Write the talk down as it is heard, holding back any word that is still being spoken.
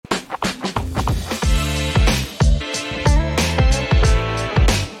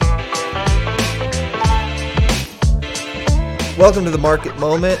Welcome to the Market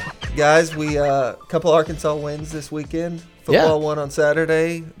Moment, guys. We a couple Arkansas wins this weekend. Football won on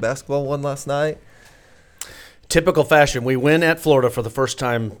Saturday. Basketball won last night. Typical fashion. We win at Florida for the first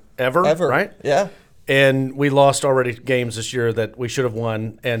time ever, right? Yeah. And we lost already games this year that we should have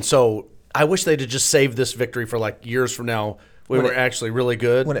won. And so I wish they'd have just saved this victory for like years from now. We were actually really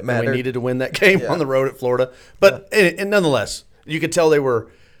good when it mattered. And we needed to win that game on the road at Florida. But and nonetheless, you could tell they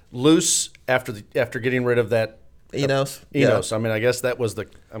were loose after getting rid of that Enos. I mean, I guess that was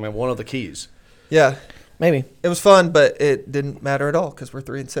one of the keys. Yeah. Maybe. It was fun, but it didn't matter at all because we're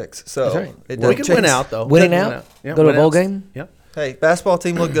 3-6. So that's right. We can win out, though. Winning out? Yeah, go to a bowl game? Yeah. Hey, basketball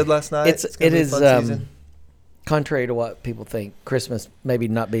team looked good last night. It is contrary to what people think. Christmas maybe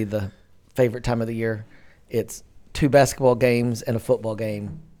not be the favorite time of the year. It's 2 basketball games and a football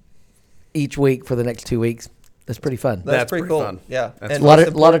game each week for the next 2 weeks. That's pretty fun. That's pretty cool. Fun. Yeah. And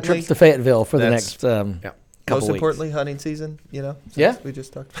a lot of trips to Fayetteville for the next couple most weeks. importantly, hunting season, we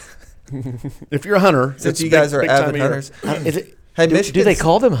just talked about. If you're a hunter, since you guys are avid hunters. Hey, do they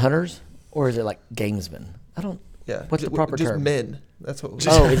call them hunters or is it like gamesmen? I don't. Yeah. What's the proper just term? Men. That's what.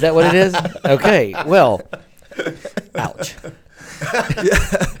 Oh, is that what it is? Okay. Well, ouch.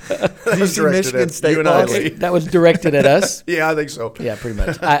 Did you see Michigan State lost? That was directed at us. Yeah, I think so. Yeah, pretty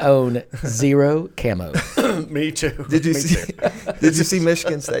much. I own 0 camo. Me too. Did you see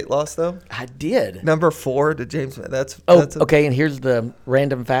Michigan State lost though? I did. Number 4 to James. That's okay. And here's the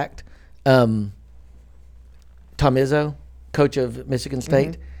random fact: Tom Izzo, coach of Michigan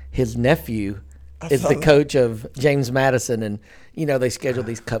State, his nephew is the coach of James Madison, and they schedule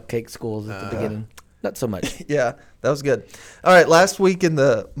these cupcake schools at the beginning. Not so much. Yeah, that was good. All right, last week in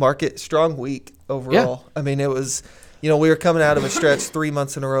the market, strong week overall. Yeah. I mean, it was, we were coming out of a stretch 3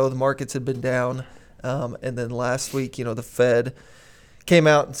 months in a row. The markets had been down. And then last week, the Fed came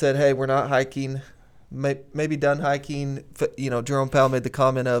out and said, hey, we're not hiking, maybe done hiking. Jerome Powell made the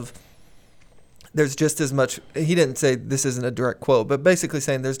comment of there's just as much – he didn't say this isn't a direct quote, but basically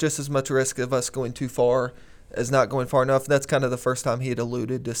saying there's just as much risk of us going too far as not going far enough. That's kind of the first time he had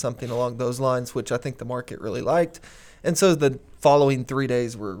alluded to something along those lines, which I think the market really liked. And so the following 3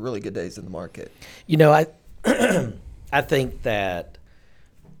 days were really good days in the market. I think that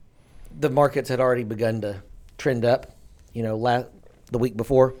the markets had already begun to trend up, the week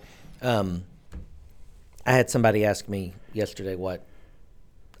before. I had somebody ask me yesterday what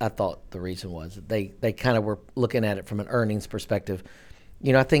I thought the reason was. They kind of were looking at it from an earnings perspective.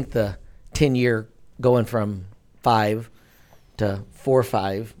 I think the 10-year going from 5 to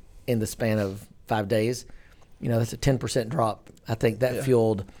 4.5 in the span of 5 days, that's a 10% drop. I think that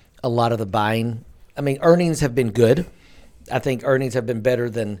fueled a lot of the buying. I mean, earnings have been good. I think earnings have been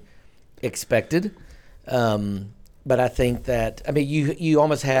better than expected. But I think that, you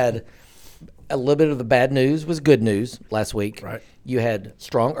almost had a little bit of the bad news was good news last week. Right. You had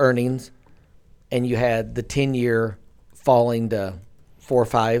strong earnings, and you had the 10-year falling to 4 or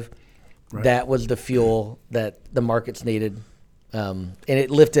 5. Right. That was the fuel that the markets needed, and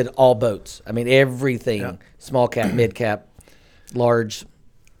it lifted all boats. I mean, everything, small cap, mid cap, large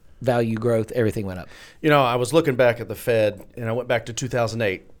value growth, everything went up. I was looking back at the Fed, and I went back to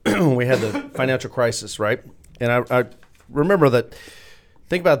 2008 when we had the financial crisis, right? And I remember that.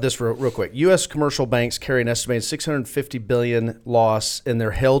 Think about this real quick. U.S. commercial banks carry an estimated $650 billion loss in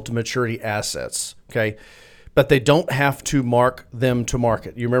their held-to-maturity assets, okay? But they don't have to mark them to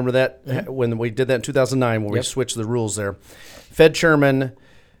market. You remember that when we did that in 2009 when we switched the rules there? Fed Chairman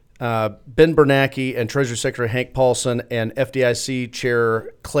Ben Bernanke and Treasury Secretary Hank Paulson and FDIC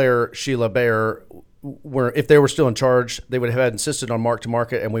Chair Claire Sheila Baer if they were still in charge, they would have insisted on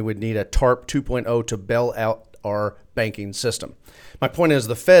mark-to-market, and we would need a TARP 2.0 to bail out our banking system. My point is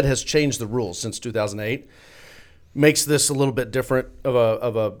the Fed has changed the rules since 2008, makes this a little bit different of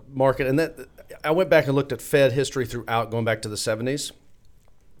a market. And that I went back and looked at Fed history throughout, going back to the 70s.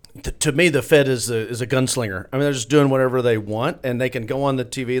 To me, the Fed is a gunslinger. I mean, they're just doing whatever they want, and they can go on the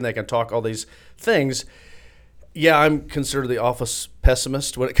TV and they can talk all these things. Yeah, I'm considered the office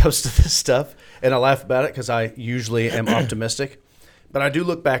pessimist when it comes to this stuff, and I laugh about it because I usually am optimistic. But I do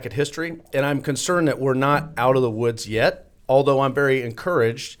look back at history, and I'm concerned that we're not out of the woods yet, although I'm very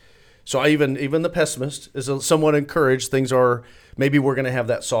encouraged. So even the pessimist is somewhat encouraged. Things are, maybe we're going to have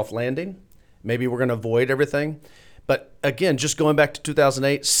that soft landing. Maybe we're going to avoid everything. But again, just going back to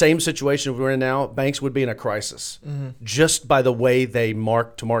 2008, same situation we're in now, banks would be in a crisis just by the way they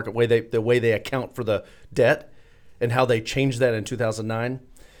mark to market, the way they account for the debt and how they changed that in 2009.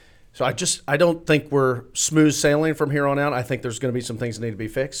 So I don't think we're smooth sailing from here on out. I think there's going to be some things that need to be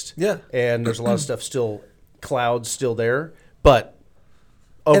fixed. Yeah. And there's a lot of stuff clouds still there. But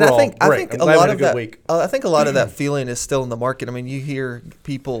overall, and I think great. I'm a glad we lot had of a good that. week. I think a lot of that feeling is still in the market. I mean, you hear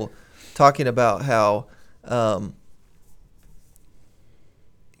people talking about how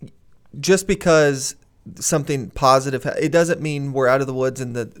just because something positive, it doesn't mean we're out of the woods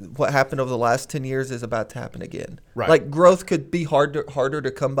and what happened over the last 10 years is about to happen again. Right. Like growth could be harder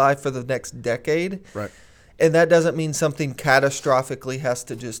to come by for the next decade. Right. And that doesn't mean something catastrophically has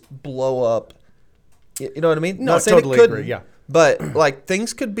to just blow up. You know what I mean? No, Not I saying it totally couldn't, agree, yeah. But like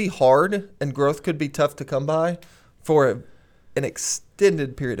things could be hard and growth could be tough to come by for an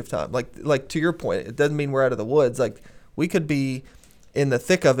extended period of time. Like to your point, it doesn't mean we're out of the woods. Like we could be in the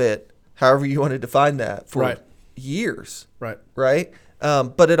thick of it, however you want to define that, for Right. years. Right. Right.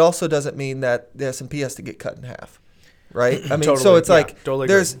 But it also doesn't mean that the S&P has to get cut in half. Right. I mean, so Totally, it's yeah, like totally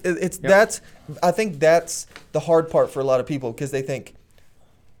there's agree. it's Yep. that's I think that's the hard part for a lot of people because they think,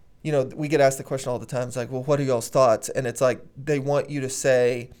 you know, we get asked the question all the time. It's like, well, what are y'all's thoughts? And it's like they want you to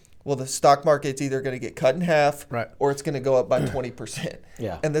say, well, the stock market's either going to get cut in half Right. or it's going to go up by 20%.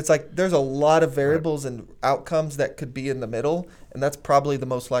 Yeah. And it's like there's a lot of variables and outcomes that could be in the middle, and that's probably the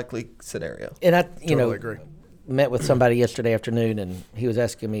most likely scenario. And I, Totally agree. met with somebody yesterday afternoon, and he was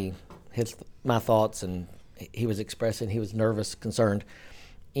asking me my thoughts, and he was expressing he was nervous, concerned.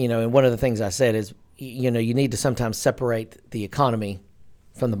 And one of the things I said is, you need to sometimes separate the economy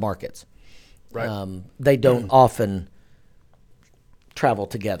from the markets. Right. They don't often travel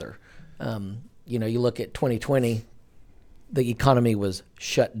together. You look at 2020, the economy was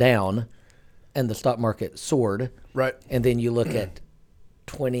shut down, and the stock market soared. Right. And then you look at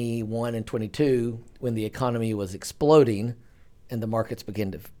 21 and 22 when the economy was exploding and the markets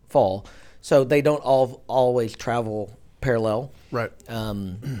began to fall. So they don't always travel parallel. Right.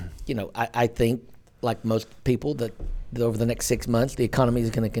 I think, like most people, that over the next 6 months, the economy is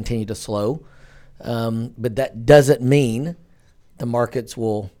going to continue to slow. But that doesn't mean the markets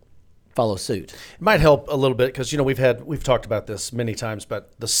will follow suit. It might help a little bit because we've talked about this many times,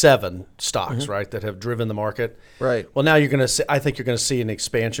 but the 7 stocks, right, that have driven the market. Right. Well, now I think you're going to see an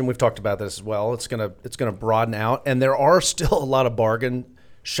expansion. We've talked about this as well. It's going to broaden out, and there are still a lot of bargain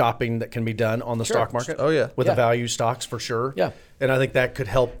shopping that can be done on the stock market. Oh, yeah. With the value stocks for sure. Yeah. And I think that could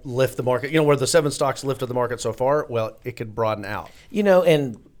help lift the market. Where the 7 stocks lifted the market so far, well, it could broaden out.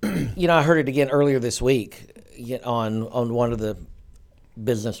 And I heard it again earlier this week on one of the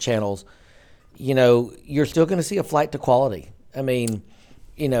business channels. You're still going to see a flight to quality. I mean,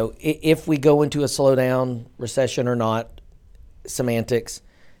 if we go into a slowdown, recession or not, semantics,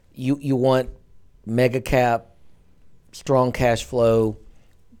 you want mega cap, strong cash flow,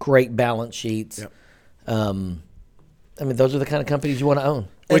 great balance sheets. Yep. Those are the kind of companies you want to own.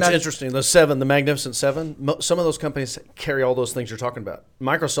 Which is interesting. Those 7, the Magnificent 7, some of those companies carry all those things you're talking about.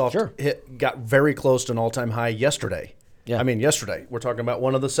 Microsoft got very close to an all-time high yesterday. Yeah. I mean, yesterday. We're talking about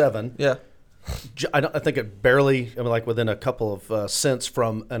one of the 7. Yeah. I think it barely, like within a couple of cents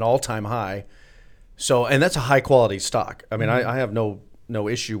from an all-time high. So, and that's a high-quality stock. I mean, I have no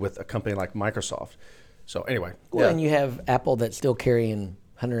issue with a company like Microsoft. So, anyway. Well, and you have Apple that's still carrying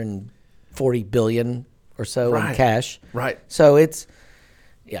 $140 billion or so in cash. Right. So it's,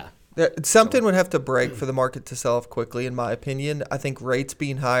 Something would have to break for the market to sell off quickly, in my opinion. I think rates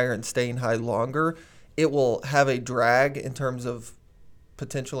being higher and staying high longer, it will have a drag in terms of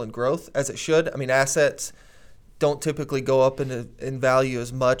potential and growth, as it should. I mean, assets don't typically go up in value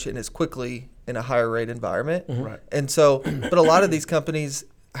as much and as quickly in a higher rate environment. Mm-hmm. Right. And so, but a lot of these companies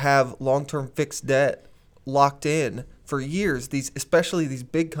have long-term fixed debt locked in for years, especially these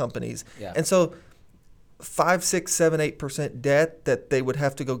big companies. Yeah. And so 5, 6, 7, 8% debt that they would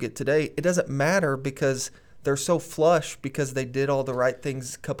have to go get today, it doesn't matter because they're so flush because they did all the right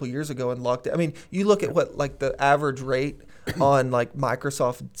things a couple years ago and locked it. I mean, you look at what like the average rate on like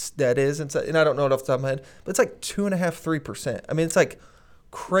Microsoft's debt is, and I don't know it off the top of my head, but it's like 2.5%, 3%. I mean, it's like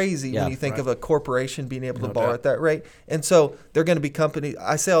crazy when you think of a corporation being able to borrow at that rate. And so they're going to be companies.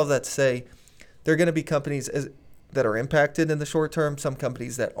 I say all that to say they're going to be companies that are impacted in the short term, some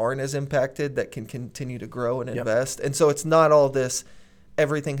companies that aren't as impacted that can continue to grow and invest. And so it's not all this,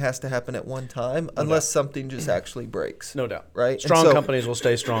 everything has to happen at one time unless something just actually breaks. No doubt. Right? Strong companies will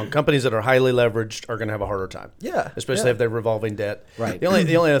stay strong. Companies that are highly leveraged are going to have a harder time. Yeah. Especially if they're revolving debt. Right. The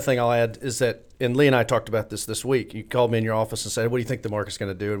only other thing I'll add is that, and Lee and I talked about this week. You called me in your office and said, what do you think the market's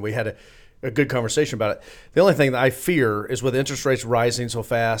going to do? And we had a good conversation about it. The only thing that I fear is with interest rates rising so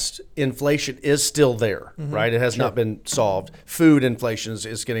fast, inflation is still there, right? It has not been solved. Food inflation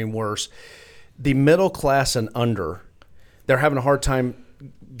is getting worse. The middle class and under, they're having a hard time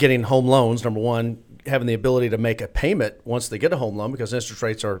getting home loans, number one, having the ability to make a payment once they get a home loan because interest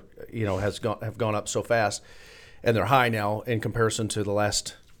rates are, have gone up so fast, and they're high now in comparison to the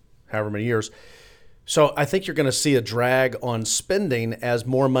last however many years. So I think you're going to see a drag on spending as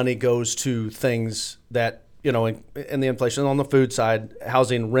more money goes to things that, and the inflation on the food side,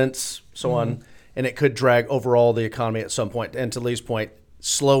 housing, rents, so on, and it could drag overall the economy at some point. And to Lee's point,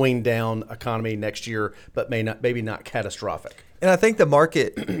 slowing down economy next year, but maybe not catastrophic. And I think the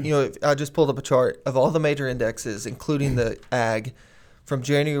market, I just pulled up a chart of all the major indexes, including the ag, from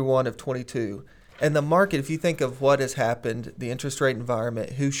January 1 of 22. And the market, if you think of what has happened, the interest rate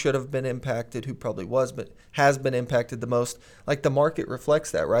environment, who should have been impacted, who probably was, but has been impacted the most, like the market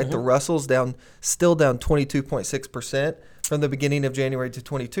reflects that, right? The Russell's still down 22.6% from the beginning of January to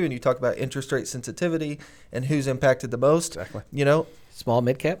 22. And you talk about interest rate sensitivity and who's impacted the most. Exactly. Small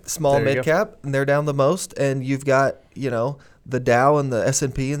mid cap. Mid cap, and they're down the most. And you've got, the Dow and the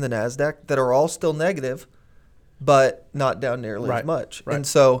S&P and the NASDAQ that are all still negative, but not down nearly as much. Right. And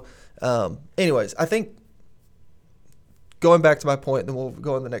so, anyways, I think going back to my point, then we'll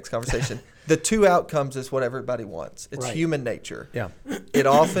go on the next conversation. The two outcomes is what everybody wants. It's human nature. Yeah. It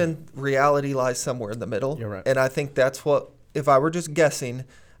often, reality lies somewhere in the middle. You're right. And I think that's what, if I were just guessing,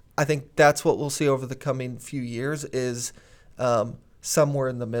 I think that's what we'll see over the coming few years is somewhere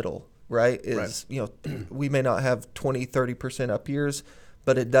in the middle, right? We may not have 20, 30% up years,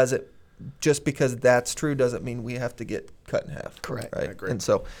 but it doesn't, just because that's true doesn't mean we have to get cut in half. Correct. Right. I agree. And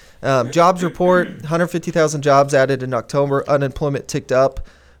so jobs report, 150,000 jobs added in October. Unemployment ticked up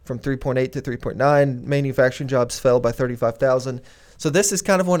from 3.8 to 3.9. Manufacturing jobs fell by 35,000. So this is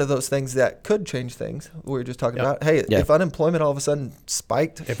kind of one of those things that could change things. We were just talking about, hey, if unemployment all of a sudden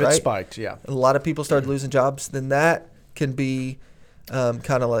spiked, If it spiked, yeah. a lot of people started losing jobs, then that can be kind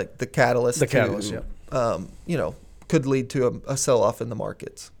of like the catalyst. Could lead to a sell-off in the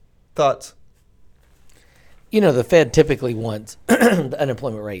markets. Thoughts? The Fed typically wants the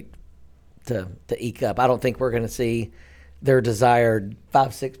unemployment rate to eke up. I don't think we're going to see their desired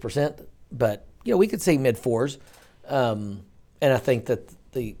 5-6%, but we could see mid fours, and I think that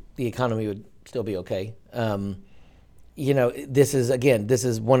the economy would still be okay. This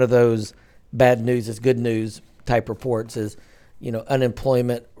is one of those bad news is good news type reports. Is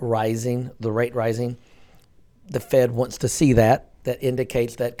unemployment rising, the rate rising. The Fed wants to see that. That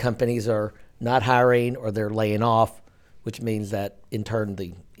indicates that companies are not hiring or they're laying off, which means that in turn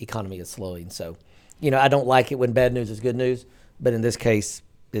the economy is slowing. So, I don't like it when bad news is good news, but in this case,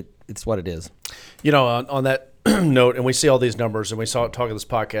 it's what it is. On that note, and we see all these numbers, and we saw it talking this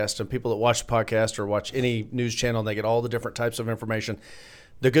podcast, and people that watch the podcast or watch any news channel, they get all the different types of information.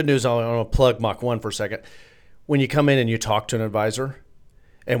 The good news, I want to plug Mach 1 for a second. When you come in and you talk to an advisor,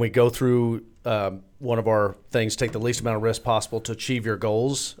 and we go through one of our things, take the least amount of risk possible to achieve your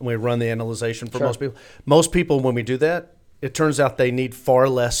goals, and we run the analyzation for most people. Most people, when we do that, it turns out they need far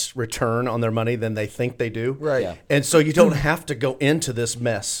less return on their money than they think they do. Right. Yeah. And so you don't have to go into this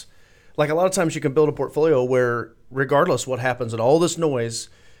mess. Like a lot of times you can build a portfolio where regardless what happens and all this noise,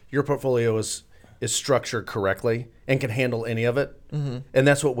 your portfolio is structured correctly and can handle any of it. Mm-hmm. And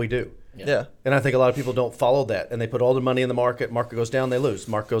that's what we do. Yeah. And I think a lot of people don't follow that, and they put all their money in the market. Market goes down, they lose.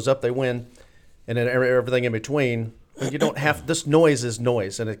 Market goes up, they win. And then everything in between. You don't have, this noise is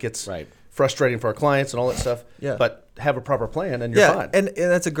noise, and it gets frustrating for our clients and all that stuff. Yeah. But have a proper plan, and you're fine. And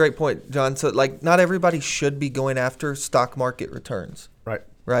that's a great point, John. So, not everybody should be going after stock market returns.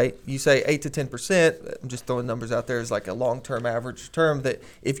 Right? You say 8 to 10%. I'm just throwing numbers out there as like a long-term average term that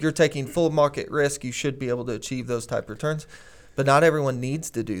if you're taking full market risk, you should be able to achieve those type returns. But not everyone needs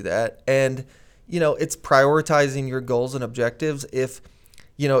to do that. And, it's prioritizing your goals and objectives. If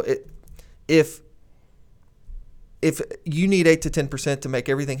you need 8 to 10% to make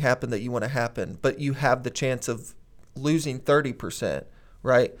everything happen that you want to happen, but you have the chance of losing 30%,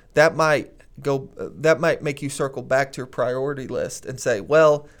 right? That might make you circle back to your priority list and say,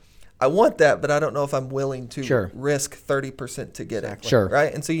 well, I want that, but I don't know if I'm willing to risk 30% to get it. Sure.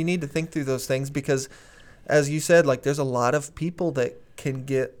 Right? And so you need to think through those things because, as you said, there's a lot of people that can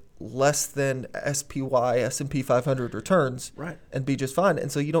get less than SPY, S&P 500 returns and be just fine.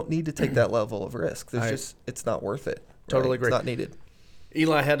 And so you don't need to take that level of risk. It's not worth it. Totally agree. It's not needed.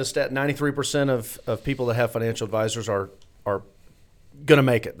 Eli had a stat, 93% of people that have financial advisors are going to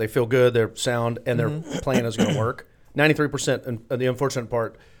make it. They feel good, they're sound, and their plan is going to work. 93%, and the unfortunate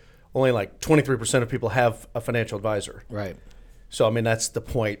part, only 23% of people have a financial advisor. Right. So, that's the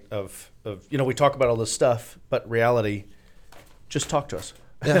point of we talk about all this stuff, but reality, just talk to us.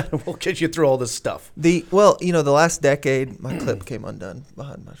 Yeah. We'll get you through all this stuff. The last decade, my clip came undone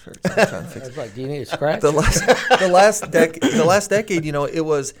behind my shirt. So I'm trying to fix it. I was like, do you need a scratch? The last decade, it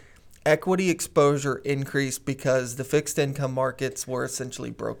was equity exposure increased because the fixed income markets were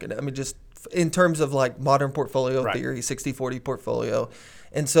essentially broken. Just in terms of like modern portfolio Right. theory, 60-40 portfolio.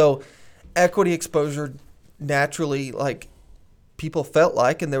 And so equity exposure naturally, like people felt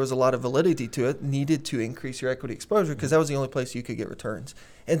like, and there was a lot of validity to it, needed to increase your equity exposure because that was the only place you could get returns.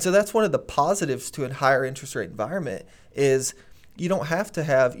 And so that's one of the positives to a higher interest rate environment is you don't have to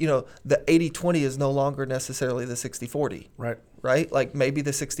have, the 80-20 is no longer necessarily the 60-40. Right. Right? Like maybe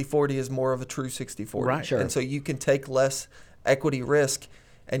the 60-40 is more of a true 60-40. Right. Sure. And so you can take less equity risk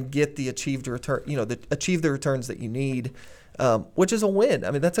and get the achieved return, achieve the returns that you need, which is a win. I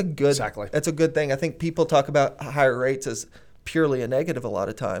mean, that's a good thing. I think people talk about higher rates as purely a negative a lot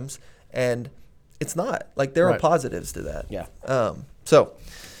of times, and it's not. Like there are positives to that. Yeah. So,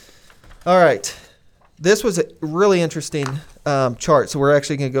 all right. This was a really interesting chart. So we're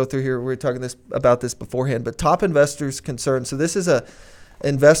actually going to go through here. We were talking about this beforehand, but top investors concerned. So this is a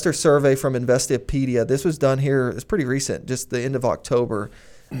investor survey from Investopedia. This was done here. It's pretty recent, just the end of October.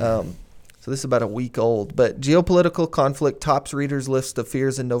 So this is about a week old. But geopolitical conflict tops readers' list of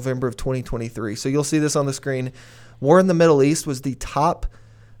fears in November of 2023. So you'll see this on the screen. War in the Middle East was the top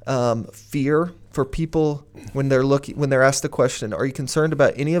fear for people when they're asked the question, are you concerned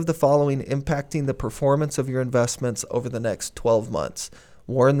about any of the following impacting the performance of your investments over the next 12 months?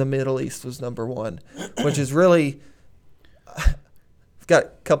 War in the Middle East was number one, which is really, I've got a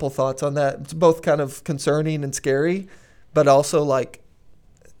couple thoughts on that. It's both kind of concerning and scary, but also like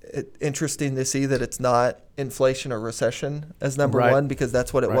interesting to see that it's not inflation or recession as number one, because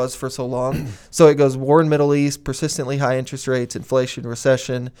that's what it was for so long. So it goes war in Middle East, persistently high interest rates, inflation,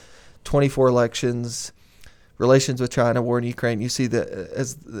 recession, 24 elections, relations with China, war in Ukraine. You see that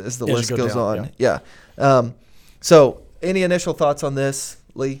as the list goes on. Yeah. So any initial thoughts on this,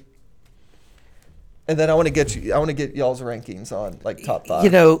 Lee? And then I want to get y'all's rankings on like top five.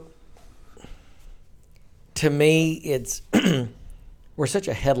 To me, it's we're such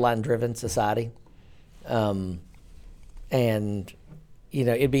a headline-driven society, and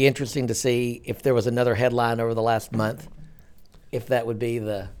it'd be interesting to see if there was another headline over the last month, if that would be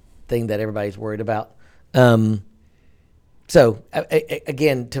the thing that everybody's worried about. So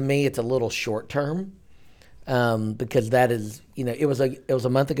again, to me, it's a little short term because that is, it was a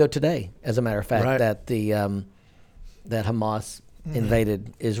month ago today, as a matter of fact, that that Hamas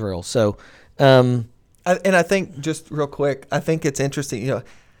invaded Israel. So. And I think, just real quick, I think it's interesting,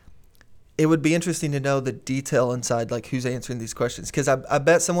 it would be interesting to know the detail inside, like who's answering these questions. Because I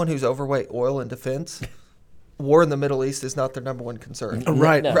bet someone who's overweight oil and defense, war in the Middle East is not their number one concern.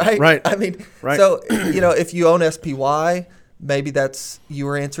 Right. I mean, so, if you own SPY, maybe you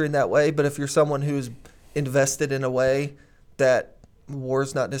were answering that way. But if you're someone who's invested in a way that war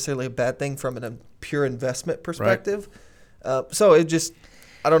is not necessarily a bad thing from a pure investment perspective. So it just...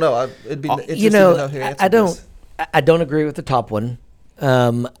 I don't know. It'd be interesting to know who answered this. I don't agree with the top one.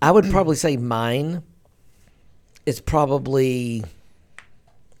 I would probably say mine is probably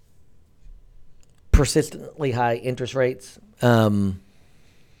persistently high interest rates. I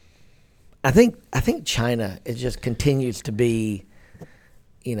think China just continues to be,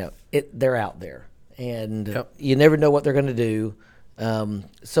 they're out there, and you never know what they're going to do.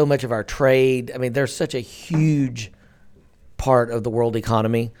 So much of our trade. I mean, there's such a huge part of the world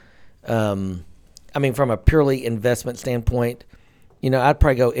economy. From a purely investment standpoint, I'd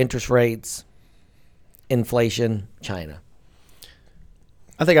probably go interest rates, inflation, China.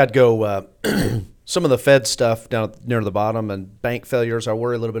 I think I'd go some of the Fed stuff down near the bottom and bank failures. I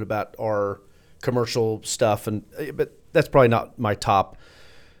worry a little bit about our commercial stuff, but that's probably not my top.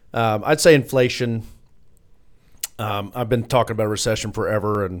 I'd say inflation. I've been talking about a recession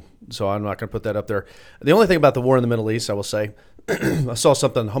forever, and so I'm not going to put that up there. The only thing about the war in the Middle East, I will say, I saw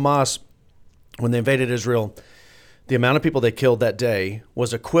something. Hamas, when they invaded Israel, the amount of people they killed that day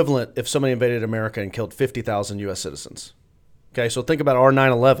was equivalent if somebody invaded America and killed 50,000 U.S. citizens. Okay, so think about our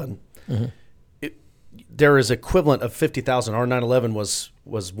 9/11. Mm-hmm. There is equivalent of 50,000. Our 9/11 was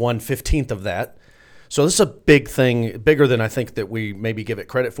 1/15 of that. So this is a big thing, bigger than I think that we maybe give it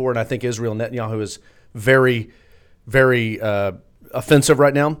credit for, and I think Israel Netanyahu is very offensive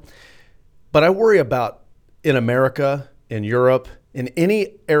right now. But I worry about in America, in Europe, in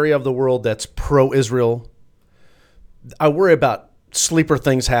any area of the world that's pro-Israel, I worry about sleeper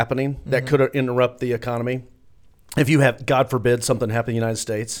things happening that could interrupt the economy. If you have, God forbid, something happen in the United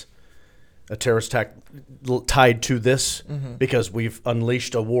States, a terrorist attack tied to this because we've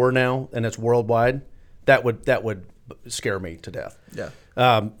unleashed a war now and it's worldwide, that would scare me to death. Yeah.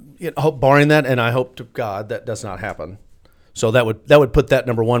 Barring that, and I hope to God that does not happen. So that would put that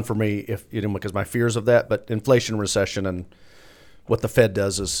number one for me, because my fears of that. But inflation, recession, and what the Fed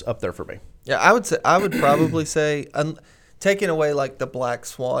does is up there for me. Yeah, I would probably say taking away like the black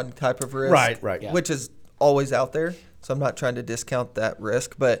swan type of risk, Right. Yeah. which is always out there. So I'm not trying to discount that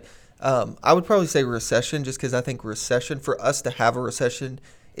risk, but I would probably say recession, just because I think recession, for us to have a recession,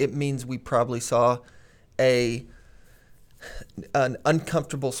 it means we probably saw an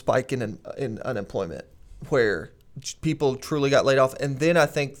uncomfortable spike in unemployment where people truly got laid off. And then I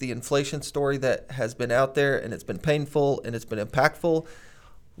think the inflation story that has been out there, and it's been painful and it's been impactful,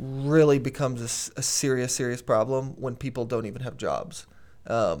 really becomes a serious problem when people don't even have jobs.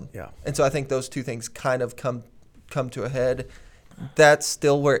 And so I think those two things kind of come to a head. That's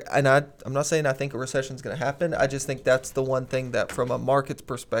still where, and I'm not saying I think a recession is going to happen. I just think that's the one thing that, from a market's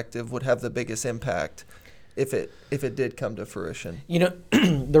perspective, would have the biggest impact if it did come to fruition. You know,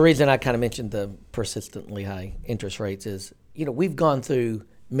 the reason I kind of mentioned the persistently high interest rates is, you know, we've gone through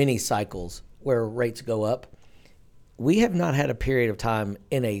many cycles where rates go up. We have not had a period of time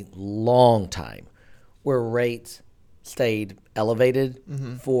in a long time where rates stayed elevated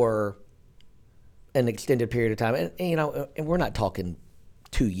for an extended period of time. And you know, and we're not talking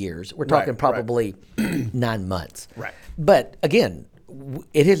 2 years. We're talking probably 9 months. Right. But again,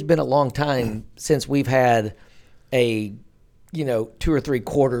 it has been a long time since we've had a, 2 or 3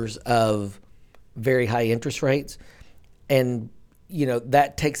 quarters of very high interest rates. And,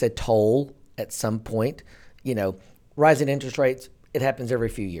 that takes a toll at some point. Rising interest rates, it happens every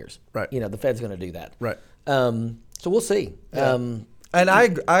few years. Right. The Fed's going to do that. Right. So we'll see. Yeah. And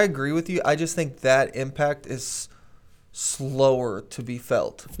I agree with you. I just think that impact is slower to be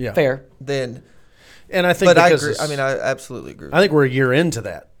felt. Yeah. Fair. Than, And I think but I because agree. it's- I mean, I absolutely agree. I think we're a year into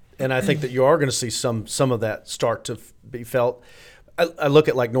that, and I think that you are going to see some of that start to be felt. I look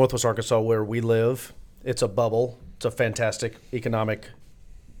at like Northwest Arkansas, where we live. It's a bubble. It's a fantastic economic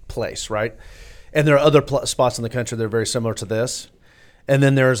place, right? And there are other spots in the country that are very similar to this. And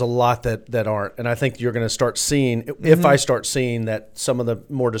then there's a lot that aren't. And I think you're going to start seeing, if I start seeing that some of the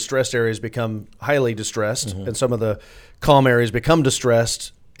more distressed areas become highly distressed and some of the calm areas become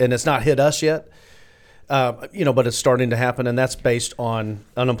distressed, and it's not hit us yet, but it's starting to happen. And that's based on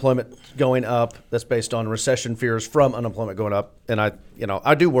unemployment going up. That's based on recession fears from unemployment going up. And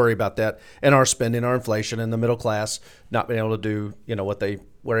I do worry about that, and our spending, our inflation, and the middle class not being able to do, what they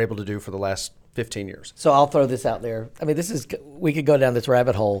were able to do for the last 15 years. So I'll throw this out there. I mean, we could go down this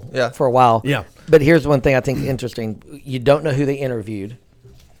rabbit hole for a while. Yeah. But here's one thing I think interesting. You don't know who they interviewed,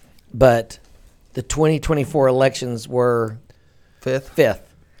 but the 2024 elections were fifth.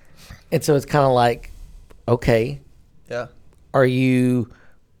 And so it's kind of like, okay, Yeah. are you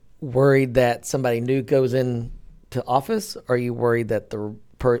worried that somebody new goes into office? Are you worried that the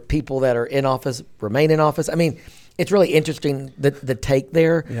people that are in office remain in office? I mean, it's really interesting, the take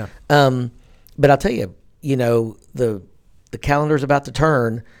there. Yeah. But I'll tell you, the calendar's about to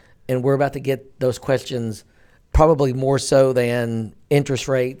turn, and we're about to get those questions probably more so than interest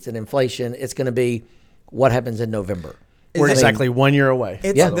rates and inflation. It's going to be what happens in November. We're exactly 1 year away.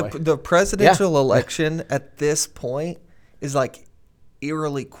 It's the presidential election at this point is like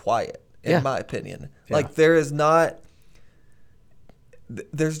eerily quiet, in my opinion. Yeah. Like there is not.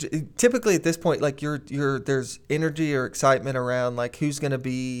 There's typically at this point, like there's energy or excitement around like who's going to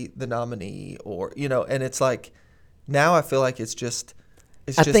be the nominee, or and it's like now I feel like it's just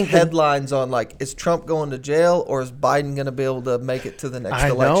headlines on like, is Trump going to jail, or is Biden going to be able to make it to the next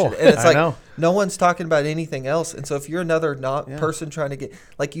election? And it's like no one's talking about anything else. And so if you're another person trying to get,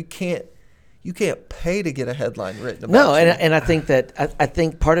 like, you can't pay to get a headline written about No, you. and I think that I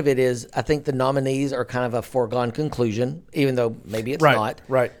think part of it is I think the nominees are kind of a foregone conclusion, even though maybe it's not.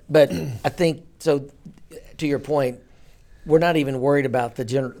 Right. But I think so. To your point, we're not even worried about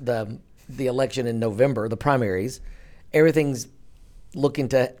the election in November, the primaries. Everything's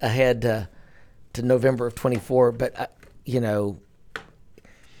looking ahead to November of 24. But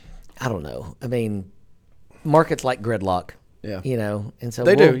I don't know. I mean, markets like gridlock. Yeah. And so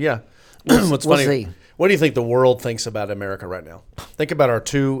They do, yeah. What's we'll funny? see. What do you think the world thinks about America right now? Think about our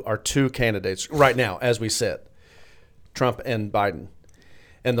two candidates right now as we sit, Trump and Biden,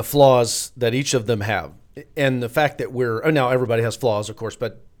 and the flaws that each of them have, and the fact that now everybody has flaws, of course,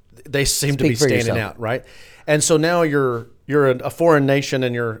 but they seem to be Speak for standing yourself. out, right? And so now you're a foreign nation,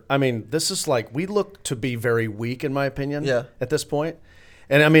 and this is like, we look to be very weak, in my opinion, at this point.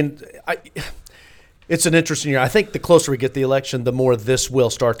 And I mean, it's an interesting year. I think the closer we get the election, the more this will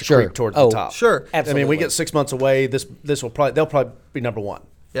start to creep towards the top. Sure. Absolutely. I mean, we get 6 months away. They'll probably be number one.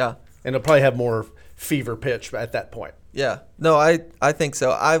 Yeah. And they'll probably have more fever pitch at that point. Yeah. No, I think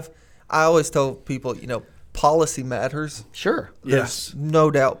so. I always tell people, policy matters. Sure. There's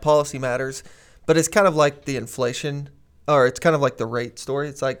no doubt policy matters, but it's kind of like the inflation, or it's kind of like the rate story.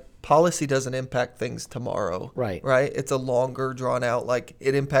 It's like policy doesn't impact things tomorrow. Right. Right. It's a longer drawn out, like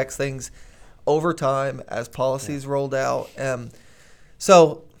it impacts things over time as policies rolled out.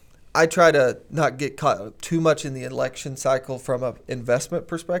 So I try to not get caught too much in the election cycle from an investment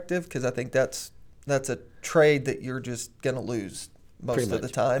perspective, because I think that's a trade that you're just going to lose most Pretty of the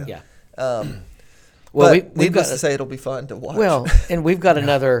much. time. Yeah. Well, Well, but we've needless got to say, it'll be fun to watch. well, and we've got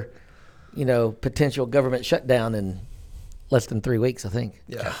another, potential government shutdown in less than 3 weeks, I think.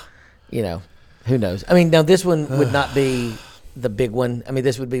 yeah. Who knows? I mean, now this one would not be the big one. I mean,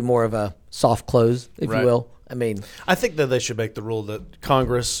 this would be more of a soft close, if Right. you will. I mean, I think that they should make the rule that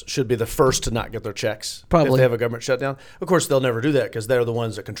Congress should be the first to not get their checks if Probably. they have a government shutdown. Of course, they'll never do that because they're the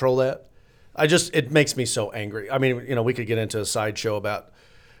ones that control that. It makes me so angry. I mean, we could get into a sideshow about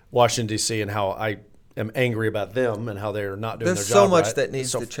Washington, D.C. and how I am angry about them and how they're not doing There's their job so much right. that needs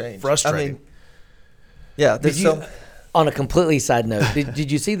It's so to change. Frustrating. I mean, yeah. There's did you, so. on a completely side note,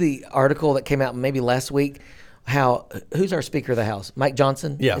 did you see the article that came out maybe last week? Who's our Speaker of the House? Mike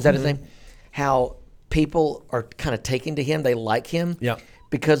Johnson? Yeah. Is that his name? How people are kind of taking to him. They like him. Yeah.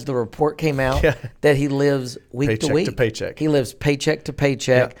 Because the report came out Yeah. that he lives week Paycheck to week. to paycheck. He lives paycheck to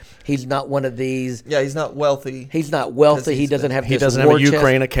paycheck. Yeah. He's not one of these. Yeah, he's not wealthy. He's not wealthy. He he's doesn't been- have he this doesn't have war a chest.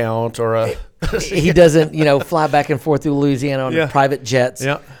 Ukraine account or a. He doesn't, fly back and forth through Louisiana on Yeah. private jets.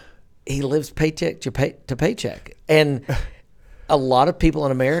 Yeah. He lives paycheck to paycheck, and a lot of people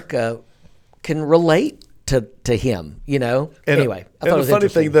in America can relate to him. Anyway, I thought it and was the funny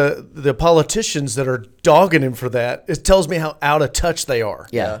interesting. thing, the politicians that are dogging him for that, it tells me how out of touch they are.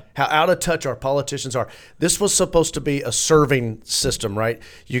 Yeah. How out of touch our politicians are. This was supposed to be a serving system, right?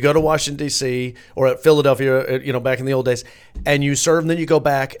 You go to Washington, D.C. or at Philadelphia, back in the old days, and you serve, and then you go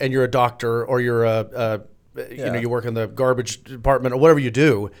back and you're a doctor or you're you work in the garbage department or whatever you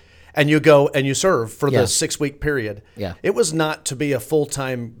do, and you go and you serve for Yeah. the 6-week period. Yeah. It was not to be a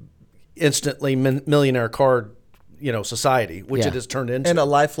full-time, instantly millionaire card, society, which Yeah. it has turned into. And a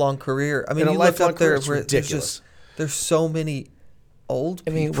lifelong career. I mean, And a you look lifelong up there career, it's where ridiculous. there's so many old I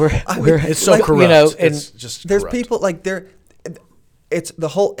mean, people. we're It's so like, corrupt. and It's just there's corrupt. people like it's the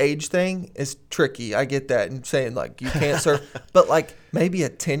whole age thing is tricky. I get that, and saying like you can't serve, but like maybe a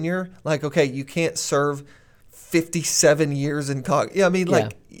tenure, like okay, you can't serve 57 years in Congress. Yeah, I mean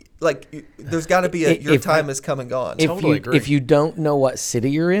there's got to be your If- time has come and gone. Totally agree. if you don't know what city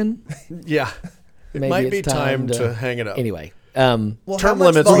you're in, Yeah. It maybe might it's be time to hang it up. Anyway, Well, how term much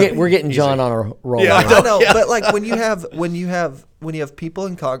limits volume- we're getting Easy. John on a roll. Yeah, now. I know, Yeah. but like when you have people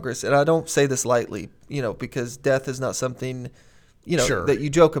in Congress, and I don't say this lightly, because death is not something, Sure. that you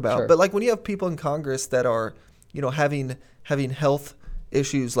joke about. Sure. But like when you have people in Congress that are, having health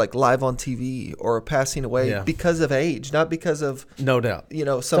issues like live on TV or passing away Yeah. because of age, not because of No doubt.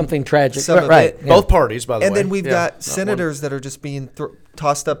 Something tragic. some Right. event. Yeah. Both parties, by the And way. then we've Yeah. got Not senators that are just being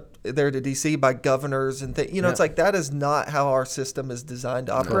tossed up there to D.C. by governors and things. It's like that is not how our system is designed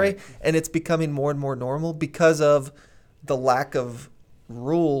to operate, and it's becoming more and more normal because of the lack of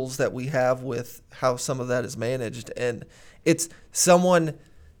rules that we have with how some of that is managed. And it's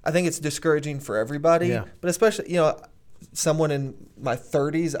I think it's discouraging for everybody, Yeah. but especially someone in my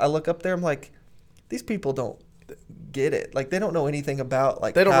 30s. I look up there, I'm like, these people don't get it. Like they don't know anything about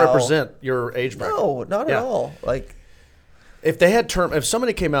like They don't how- represent your age bracket. No, not Yeah. at all. Like. If they had if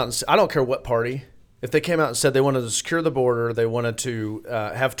somebody came out and said, I don't care what party, if they came out and said they wanted to secure the border, they wanted to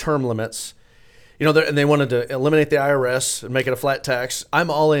have term limits, and they wanted to eliminate the IRS and make it a flat tax,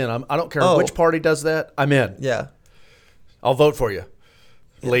 I'm all in. I don't care Oh. which party does that. I'm in. Yeah. I'll vote for you.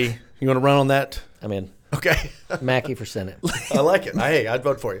 Lee, you want to run on that? I'm in. Okay. Mackey for Senate. I like it. Hey, I'd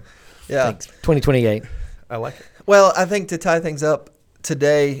vote for you. Yeah. Thanks. 2028. I like it. Well, I think to tie things up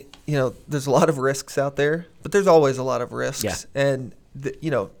today, there's a lot of risks out there, but there's always a lot of risks. Yeah. And,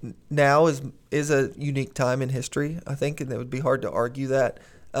 now is a unique time in history, I think, and it would be hard to argue that.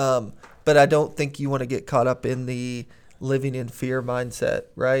 But I don't think you want to get caught up in the living in fear mindset,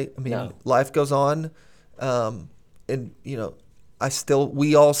 right? I mean, No. life goes on. And,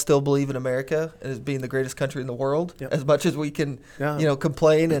 we all still believe in America as being the greatest country in the world, Yep. as much as we can, Yeah.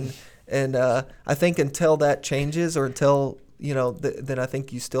 complain. And I think until that changes or until, then I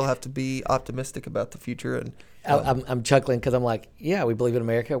think you still have to be optimistic about the future. And I'm chuckling because I'm like, yeah, we believe in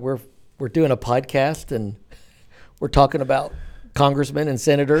America. We're doing a podcast and we're talking about congresmen and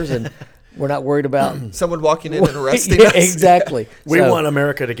senators, and we're not worried about someone walking in and arresting Yeah, us. exactly. We So- want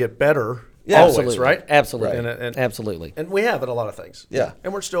America to get better. Yeah, always, absolutely, right? Absolutely, And absolutely. And we have in a lot of things. Yeah.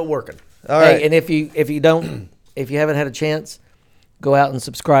 And we're still working. All right. Hey, and if you don't, if you haven't had a chance, go out and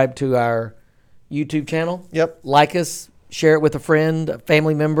subscribe to our YouTube channel. Yep. Like us, share it with a friend, a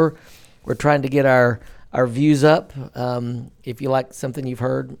family member. We're trying to get our our views up. If you like something you've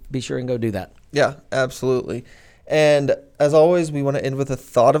heard, be sure and go do that. Yeah, absolutely. And as always, we want to end with a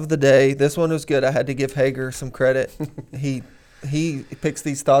thought of the day. This one was good. I had to give Hager some credit. He picks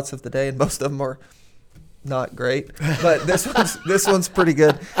these thoughts of the day, and most of them are not great. But this one's pretty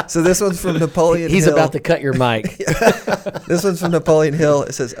good. So this one's from Napoleon He's Hill. about to cut your mic. This one's from Napoleon Hill.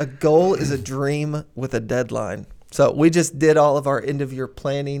 It says, "A goal is a dream with a deadline." So we just did all of our end of year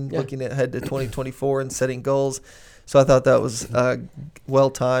planning, looking ahead to 2024 and setting goals. So I thought that was well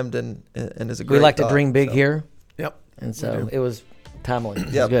timed and is a great. We like to thought. dream big here, Yep. and so it was timely. It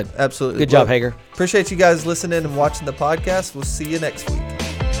was Yeah, good. absolutely. Good job, Well, Hager. Appreciate you guys listening and watching the podcast. We'll see you next week.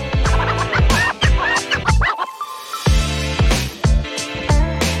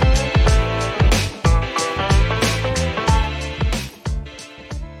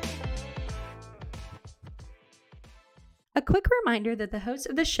 A quick reminder that the hosts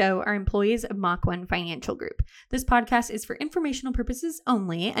of the show are employees of Mach 1 Financial Group. This podcast is for informational purposes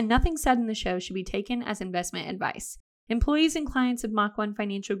only, and nothing said in the show should be taken as investment advice. Employees and clients of Mach 1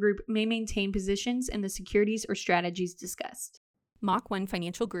 Financial Group may maintain positions in the securities or strategies discussed. Mach 1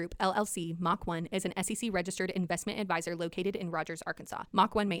 Financial Group, LLC, Mach 1 is an SEC-registered investment advisor located in Rogers, Arkansas.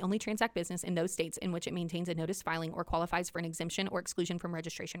 Mach 1 may only transact business in those states in which it maintains a notice filing or qualifies for an exemption or exclusion from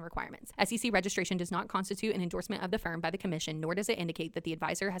registration requirements. SEC registration does not constitute an endorsement of the firm by the Commission, nor does it indicate that the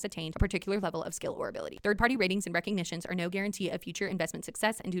advisor has attained a particular level of skill or ability. Third-party ratings and recognitions are no guarantee of future investment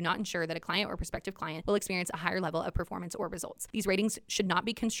success and do not ensure that a client or prospective client will experience a higher level of performance or results. These ratings should not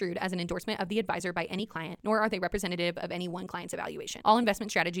be construed as an endorsement of the advisor by any client, nor are they representative of any one client's evaluation. All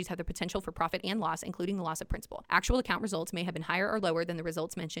investment strategies have the potential for profit and loss, including the loss of principal. Actual account results may have been higher or lower than the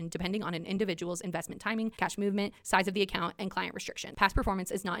results mentioned, depending on an individual's investment timing, cash movement, size of the account, and client restriction. Past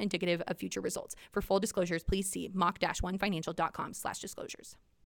performance is not indicative of future results. For full disclosures, please see mach-1financial.com/disclosures.